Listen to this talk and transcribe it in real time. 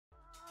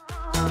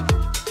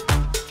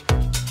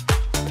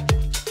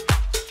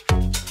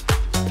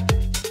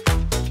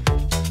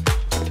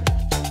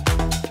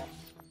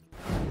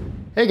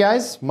Hey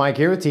guys, Mike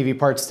here with TV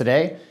Parts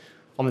Today.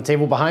 On the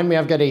table behind me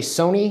I've got a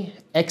SONY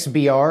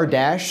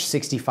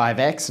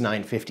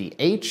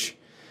XBR-65X950H.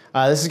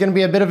 This is going to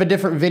be a bit of a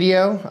different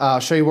video. I'll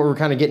show you what we're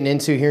kind of getting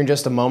into here in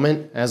just a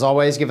moment. As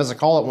always, give us a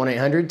call at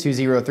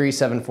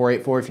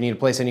 1-800-203-7484 if you need to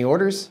place any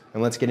orders,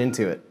 and let's get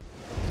into it.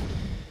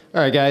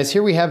 Alright guys,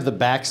 here we have the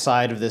back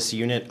side of this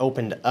unit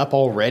opened up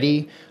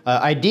already.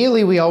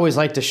 Ideally, we always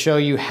like to show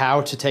you how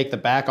to take the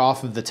back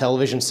off of the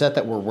television set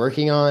that we're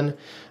working on.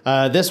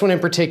 This one in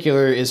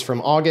particular is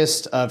from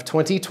August of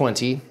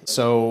 2020,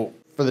 so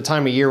for the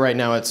time of year right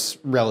now, it's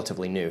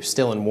relatively new,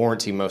 still in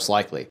warranty most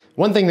likely.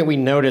 One thing that we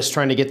noticed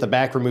trying to get the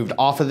back removed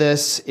off of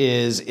this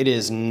is it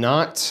is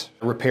not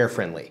repair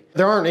friendly.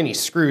 There aren't any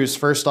screws,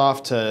 first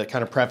off, to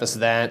kind of preface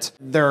that.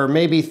 There are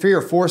maybe 3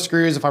 or 4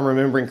 screws, if I'm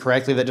remembering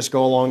correctly, that just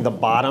go along the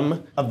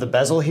bottom of the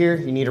bezel here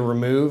you need to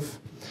remove.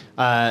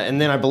 And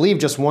then I believe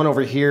just one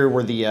over here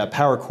where the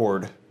power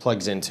cord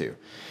plugs into.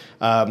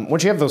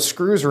 Once you have those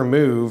screws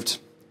removed,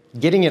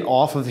 getting it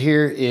off of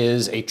here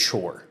is a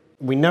chore.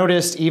 We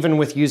noticed even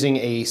with using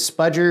a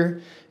spudger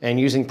and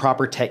using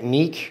proper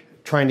technique,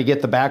 trying to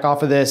get the back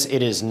off of this,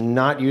 it is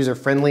not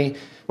user-friendly.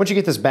 Once you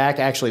get this back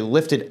actually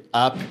lifted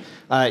up,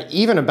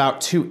 even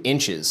about 2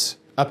 inches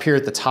up here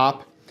at the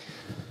top,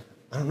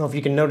 I don't know if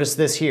you can notice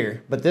this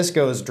here, but this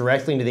goes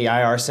directly into the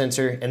IR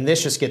sensor and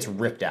this just gets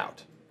ripped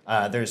out.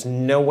 There's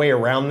no way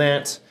around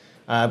that.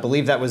 I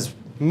believe that was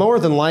more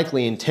than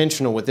likely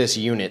intentional with this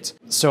unit.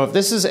 So if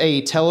this is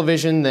a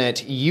television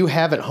that you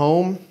have at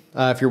home,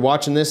 if you're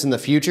watching this in the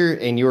future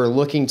and you are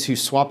looking to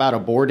swap out a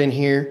board in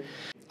here,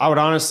 I would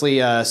honestly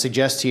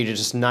suggest to you to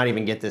just not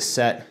even get this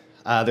set.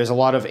 There's a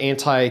lot of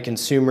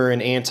anti-consumer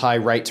and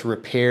anti-right to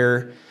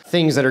repair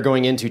things that are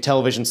going into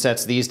television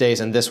sets these days,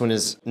 and this one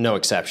is no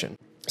exception.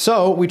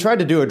 So we tried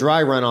to do a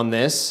dry run on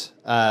this,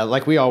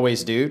 like we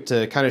always do,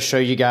 to kind of show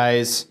you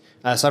guys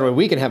so that way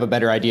we can have a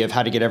better idea of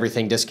how to get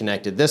everything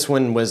disconnected. This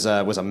one was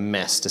a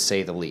mess, to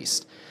say the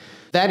least.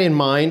 That in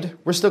mind,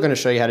 we're still going to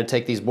show you how to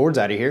take these boards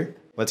out of here.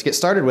 Let's get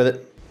started with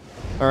it.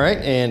 All right,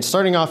 and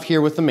starting off here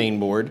with the main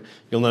board,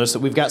 you'll notice that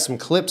we've got some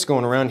clips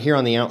going around here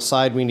on the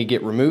outside we need to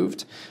get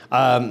removed.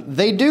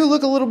 They do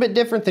look a little bit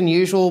different than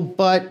usual,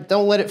 but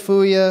don't let it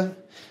fool you.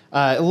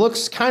 It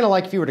looks kind of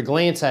like, if you were to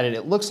glance at it,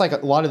 it looks like a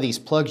lot of these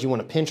plugs you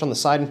want to pinch on the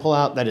side and pull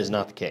out. That is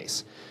not the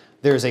case.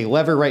 There's a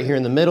lever right here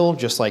in the middle,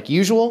 just like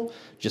usual.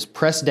 Just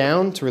press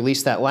down to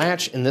release that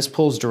latch, and this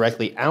pulls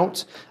directly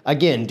out.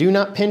 Again, do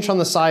not pinch on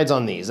the sides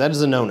on these. That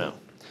is a no-no.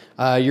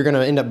 You're going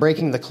to end up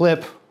breaking the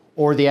clip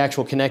or the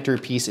actual connector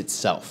piece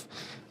itself.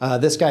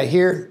 This guy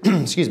here,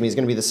 excuse me, is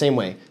going to be the same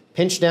way.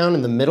 Pinch down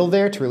in the middle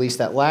there to release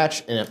that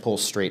latch, and it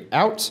pulls straight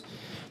out.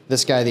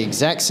 This guy the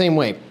exact same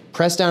way.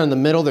 Press down in the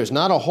middle. There's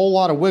not a whole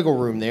lot of wiggle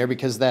room there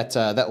because that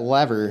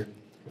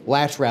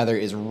latch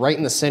is right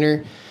in the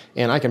center,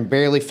 and I can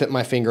barely fit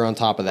my finger on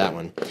top of that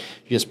one.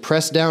 You just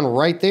press down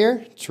right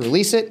there to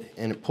release it,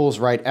 and it pulls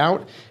right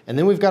out. And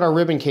then we've got our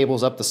ribbon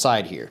cables up the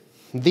side here.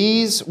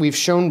 These we've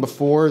shown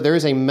before.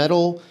 There's a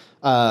metal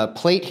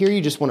plate here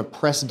you just want to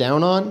press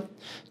down on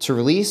to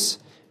release,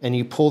 and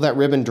you pull that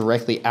ribbon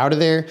directly out of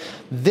there.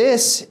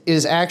 This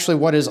is actually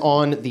what is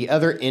on the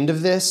other end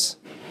of this,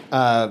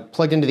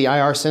 plugged into the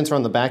IR sensor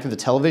on the back of the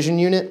television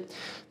unit.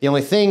 The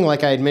only thing,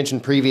 like I had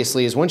mentioned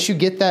previously, is once you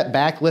get that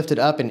back lifted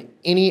up in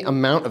any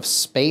amount of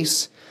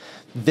space,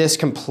 this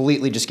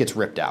completely just gets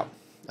ripped out.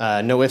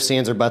 No ifs,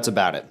 ands, or buts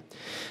about it.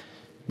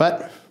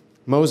 But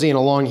moseying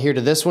along here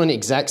to this one,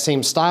 exact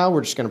same style.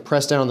 We're just going to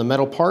press down on the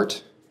metal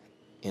part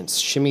and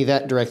shimmy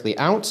that directly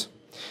out.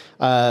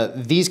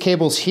 These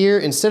cables here,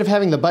 instead of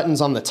having the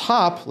buttons on the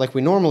top like we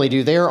normally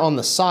do, they're on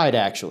the side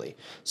actually.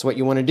 So what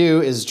you want to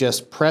do is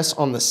just press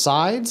on the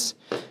sides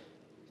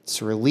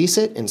to release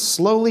it and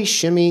slowly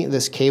shimmy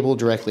this cable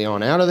directly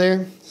on out of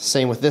there.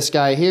 Same with this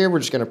guy here. We're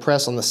just going to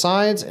press on the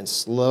sides and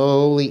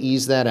slowly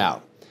ease that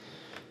out.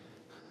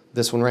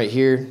 This one right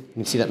here, you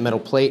can see that metal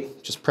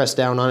plate. Just press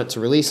down on it to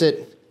release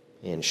it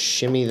and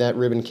shimmy that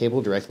ribbon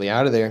cable directly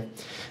out of there.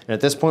 And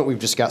at this point, we've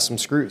just got some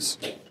screws.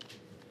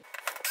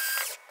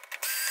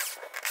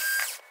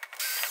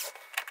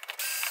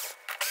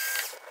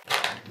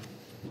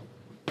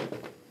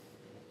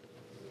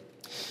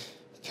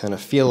 Kind of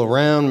feel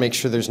around, make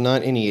sure there's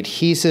not any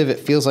adhesive.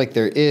 It feels like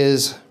there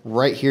is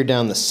right here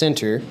down the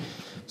center.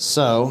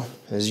 So,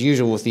 as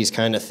usual with these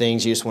kind of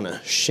things, you just want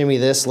to shimmy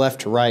this left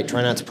to right.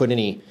 Try not to put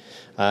any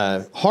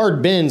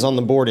hard bends on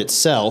the board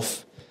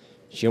itself.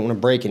 You don't want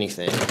to break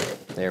anything.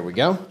 There we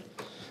go.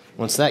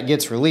 Once that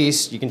gets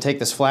released, you can take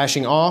this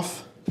flashing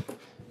off.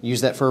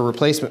 Use that for a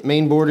replacement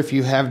main board if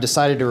you have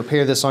decided to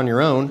repair this on your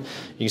own.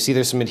 You can see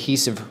there's some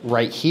adhesive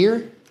right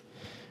here,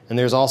 and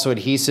there's also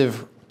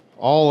adhesive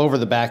all over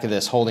the back of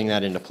this holding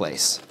that into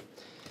place.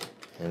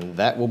 And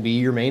that will be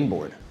your main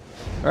board.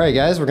 All right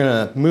guys, we're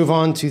gonna move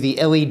on to the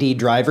LED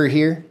driver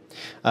here.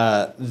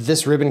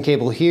 This ribbon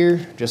cable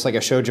here, just like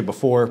I showed you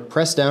before,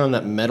 press down on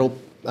that metal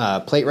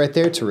plate right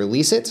there to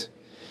release it.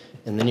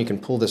 And then you can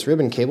pull this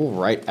ribbon cable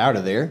right out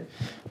of there.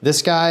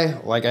 This guy,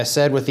 like I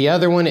said with the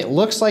other one, it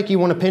looks like you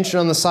want to pinch it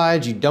on the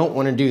sides. You don't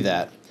want to do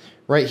that.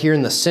 right here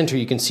in the center,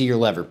 you can see your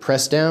lever.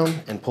 Press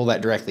down and pull that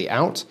directly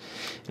out.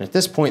 And at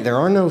this point, there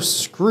are no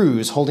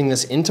screws holding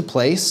this into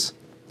place.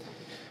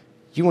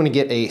 You want to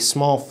get a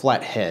small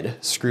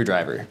flathead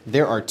screwdriver.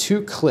 There are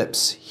 2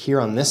 clips here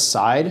on this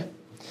side.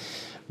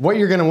 What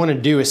you're going to want to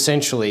do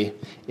essentially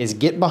is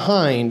get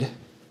behind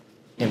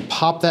and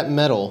pop that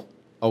metal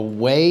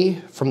away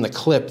from the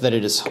clip that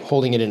it is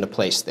holding it into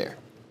place there.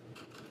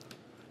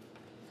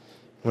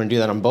 We're going to do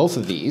that on both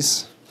of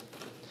these.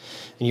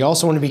 And you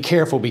also want to be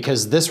careful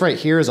because this right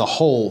here is a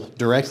hole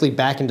directly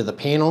back into the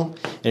panel.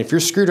 And if your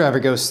screwdriver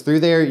goes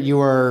through there, you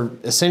are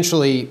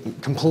essentially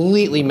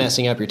completely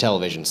messing up your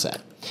television set.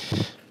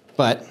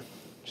 But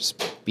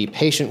just be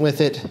patient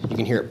with it. You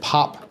can hear it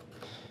pop.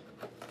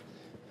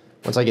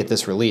 Once I get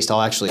this released,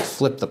 I'll actually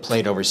flip the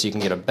plate over so you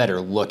can get a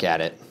better look at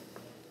it.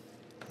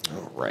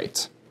 All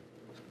right.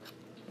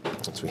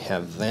 Once we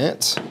have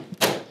that,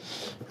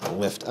 I'll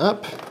lift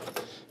up,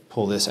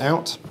 pull this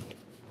out.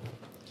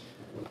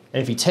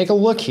 And if you take a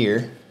look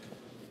here,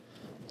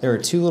 there are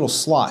 2 little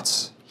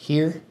slots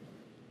here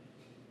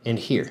and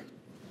here.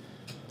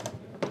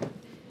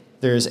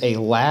 There's a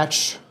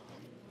latch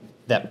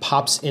that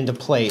pops into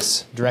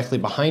place directly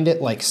behind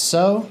it like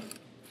so.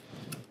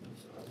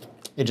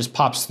 It just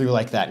pops through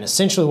like that. And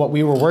essentially what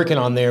we were working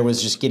on there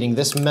was just getting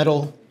this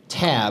metal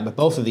tab,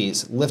 both of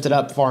these, lifted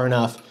up far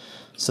enough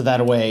so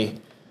that way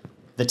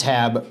the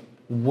tab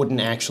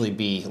wouldn't actually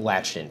be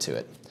latched into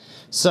it.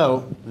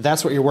 So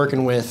that's what you're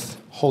working with,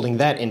 holding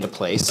that into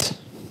place.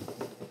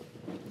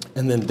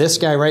 And then this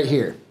guy right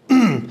here,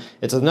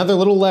 it's another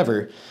little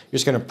lever. You're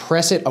just gonna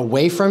press it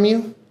away from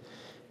you,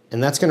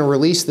 and that's gonna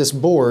release this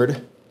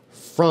board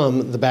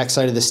from the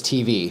backside of this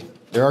TV.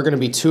 There are gonna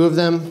be 2 of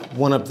them,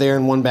 one up there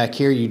and one back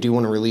here. You do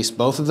wanna release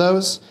both of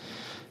those.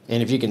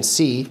 And if you can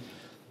see,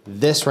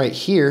 this right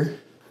here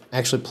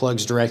actually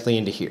plugs directly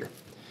into here.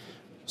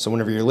 So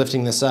whenever you're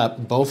lifting this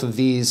up, both of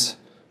these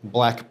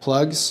black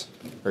plugs,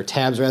 or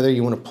tabs rather,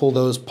 you want to pull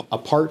those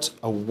apart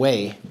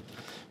away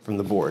from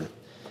the board.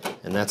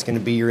 And that's going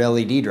to be your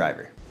LED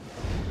driver.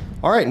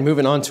 All right,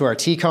 moving on to our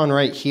T-Con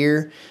right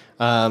here.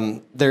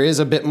 There is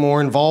a bit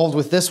more involved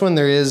with this one.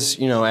 There is,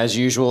 as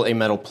usual, a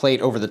metal plate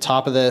over the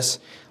top of this.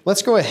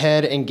 Let's go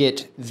ahead and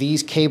get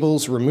these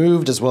cables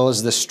removed as well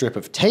as this strip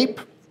of tape.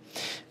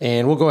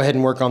 And we'll go ahead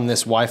and work on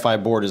this Wi-Fi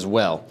board as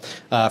well.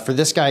 For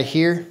this guy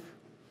here,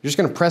 you're just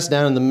going to press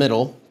down in the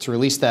middle to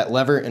release that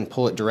lever and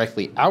pull it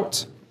directly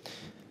out.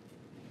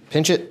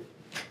 Pinch it,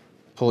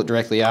 pull it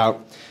directly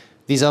out.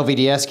 These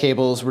LVDS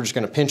cables, we're just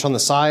going to pinch on the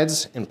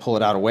sides and pull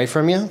it out away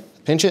from you.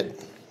 Pinch it,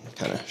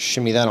 kind of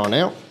shimmy that on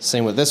out.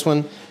 Same with this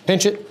one.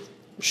 Pinch it,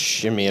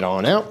 shimmy it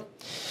on out.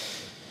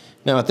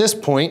 Now at this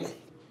point,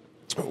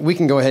 we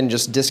can go ahead and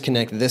just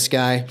disconnect this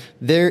guy.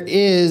 There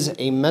is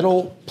a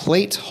metal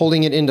plate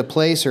holding it into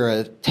place, or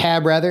a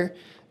tab rather.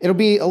 It'll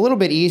be a little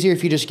bit easier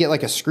if you just get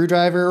like a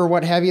screwdriver or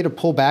what have you to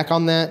pull back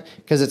on that,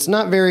 because it's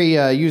not very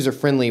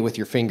user-friendly with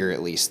your finger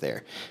at least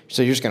there.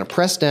 So you're just gonna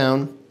press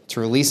down to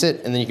release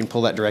it, and then you can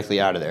pull that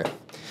directly out of there.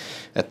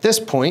 At this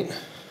point,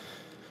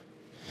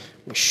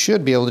 we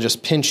should be able to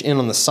just pinch in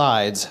on the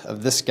sides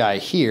of this guy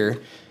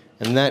here,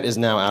 and that is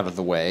now out of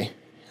the way.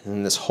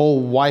 And this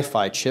whole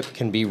Wi-Fi chip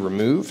can be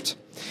removed.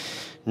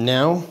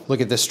 Now, look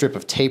at this strip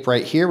of tape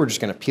right here. We're just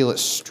gonna peel it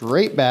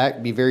straight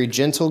back, be very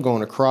gentle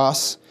going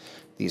across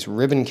these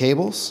ribbon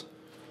cables.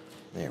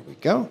 There we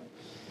go.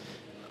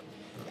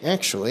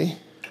 Actually,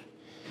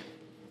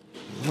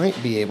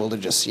 might be able to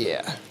just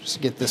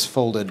get this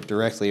folded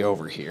directly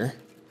over here.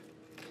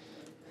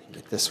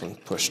 Get this one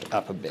pushed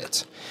up a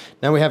bit.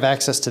 Now we have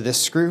access to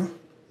this screw,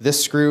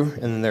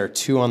 and then there are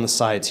 2 on the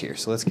sides here.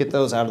 So let's get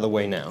those out of the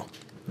way now.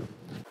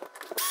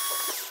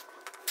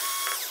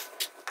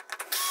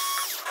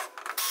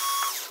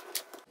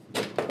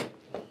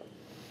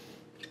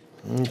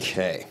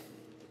 Okay.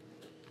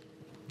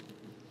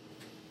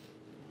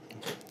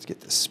 Let's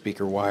get this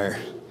speaker wire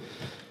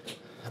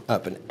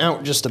up and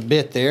out just a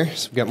bit there,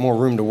 so we've got more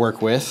room to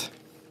work with.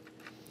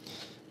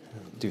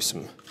 Do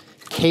some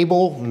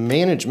cable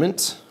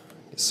management.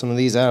 Get some of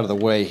these out of the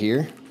way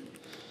here.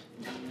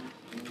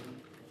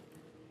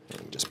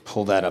 And just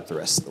pull that up the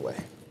rest of the way.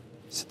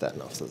 Set that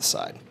off to the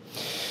side.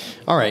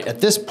 All right,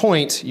 at this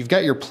point, you've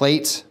got your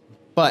plate,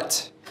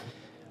 but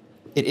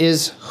it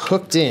is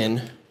hooked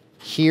in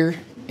here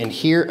and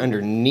here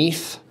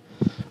underneath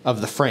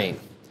of the frame.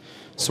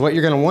 So what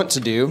you're gonna want to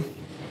do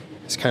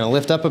is kind of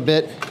lift up a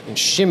bit and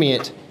shimmy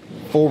it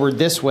forward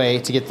this way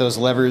to get those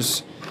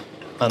levers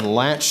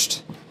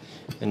unlatched.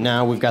 And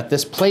now we've got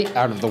this plate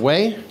out of the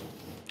way.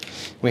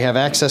 We have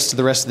access to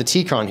the rest of the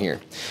T-Con here.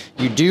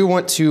 You do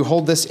want to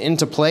hold this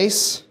into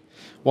place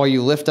while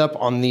you lift up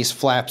on these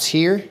flaps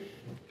here.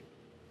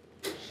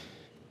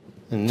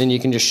 And then you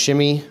can just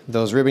shimmy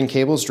those ribbon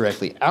cables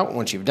directly out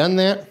once you've done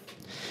that.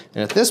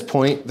 And at this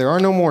point, there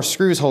are no more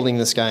screws holding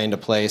this guy into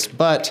place,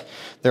 but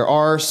there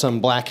are some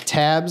black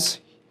tabs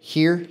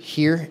here,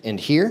 here, and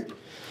here.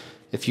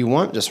 If you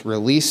want, just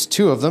release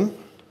 2 of them.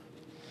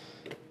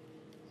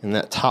 And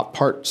that top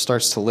part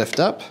starts to lift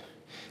up,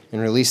 and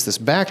release this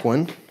back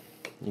one,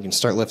 You can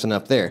start lifting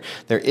up there.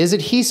 There is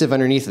adhesive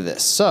underneath of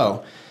this,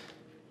 so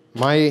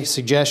my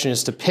suggestion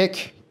is to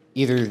pick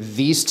either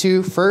these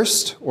two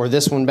first or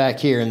this one back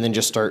here, and then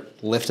just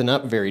start lifting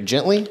up very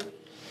gently,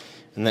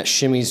 and that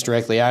shimmies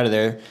directly out of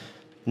there.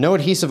 No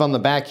adhesive on the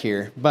back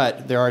here,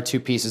 but there are two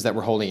pieces that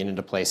we're holding it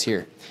into place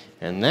here,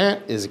 and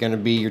that is going to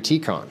be your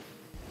T-con.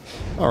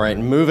 All right,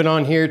 moving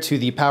on here to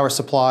the power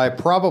supply,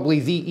 probably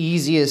the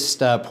easiest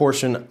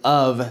portion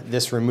of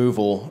this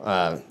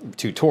removal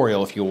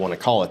tutorial, if you want to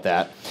call it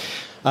that.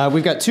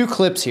 We've got two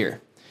clips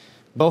here.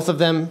 Both of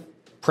them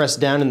press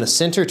down in the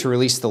center to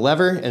release the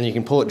lever, and you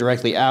can pull it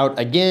directly out.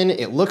 Again,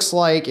 it looks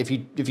like, if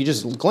you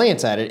just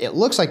glance at it, it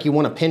looks like you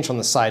want to pinch on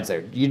the sides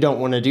there. You don't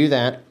want to do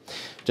that.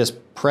 Just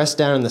press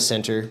down in the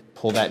center,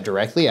 pull that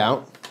directly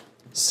out.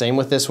 Same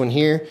with this one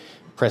here,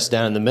 press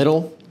down in the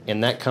middle,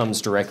 and that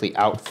comes directly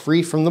out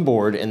free from the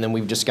board, and then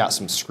we've just got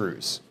some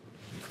screws.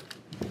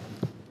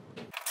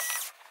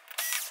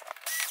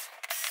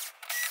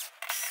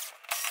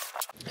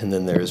 And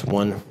then there's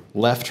one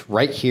left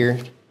right here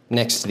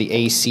next to the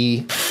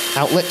AC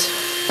outlet.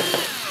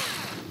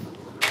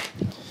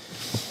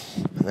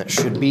 And that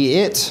should be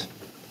it.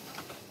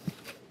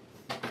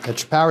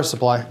 That's your power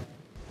supply.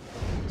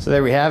 So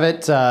there we have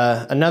it.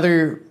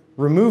 Another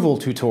removal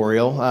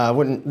tutorial. I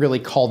wouldn't really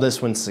call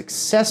this one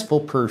successful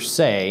per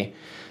se.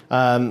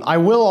 I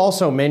will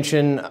also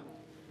mention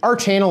our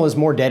channel is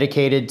more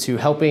dedicated to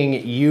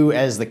helping you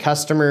as the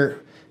customer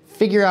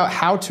figure out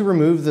how to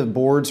remove the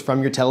boards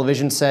from your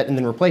television set and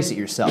then replace it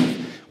yourself.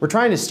 We're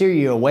trying to steer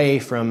you away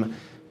from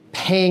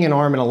paying an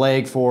arm and a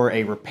leg for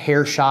a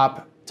repair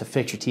shop to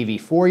fix your TV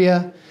for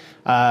you.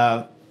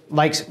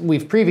 Like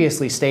we've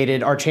previously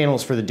stated, our channel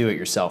is for the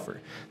do-it-yourselfer.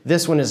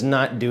 This one is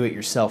not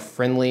do-it-yourself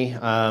friendly.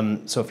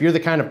 So if you're the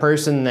kind of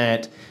person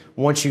that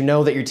once you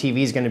know that your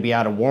TV is going to be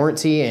out of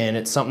warranty and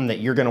it's something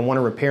that you're going to want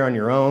to repair on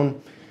your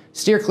own,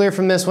 steer clear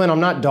from this one. I'm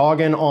not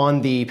dogging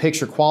on the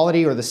picture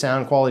quality or the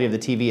sound quality of the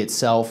TV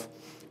itself,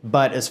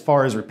 but as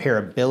far as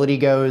repairability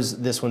goes,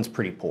 this one's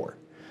pretty poor.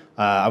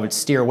 I would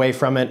steer away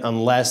from it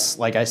unless,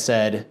 like I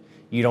said,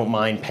 you don't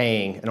mind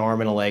paying an arm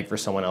and a leg for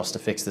someone else to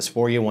fix this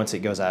for you once it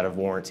goes out of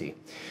warranty.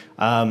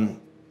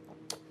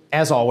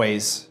 As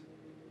always,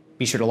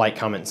 be sure to like,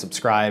 comment, and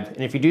subscribe.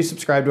 And if you do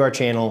subscribe to our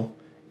channel,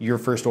 your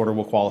first order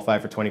will qualify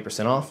for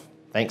 20% off.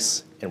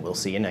 Thanks, and we'll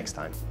see you next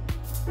time.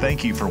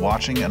 Thank you for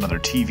watching another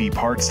TV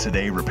Parts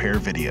Today repair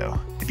video.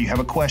 If you have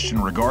a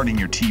question regarding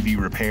your TV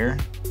repair,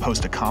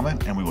 post a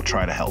comment and we will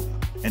try to help.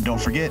 And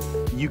don't forget,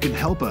 you can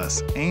help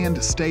us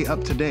and stay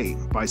up to date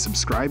by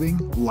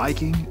subscribing,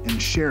 liking,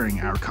 and sharing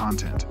our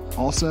content.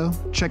 Also,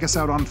 check us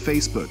out on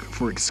Facebook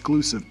for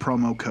exclusive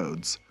promo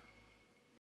codes.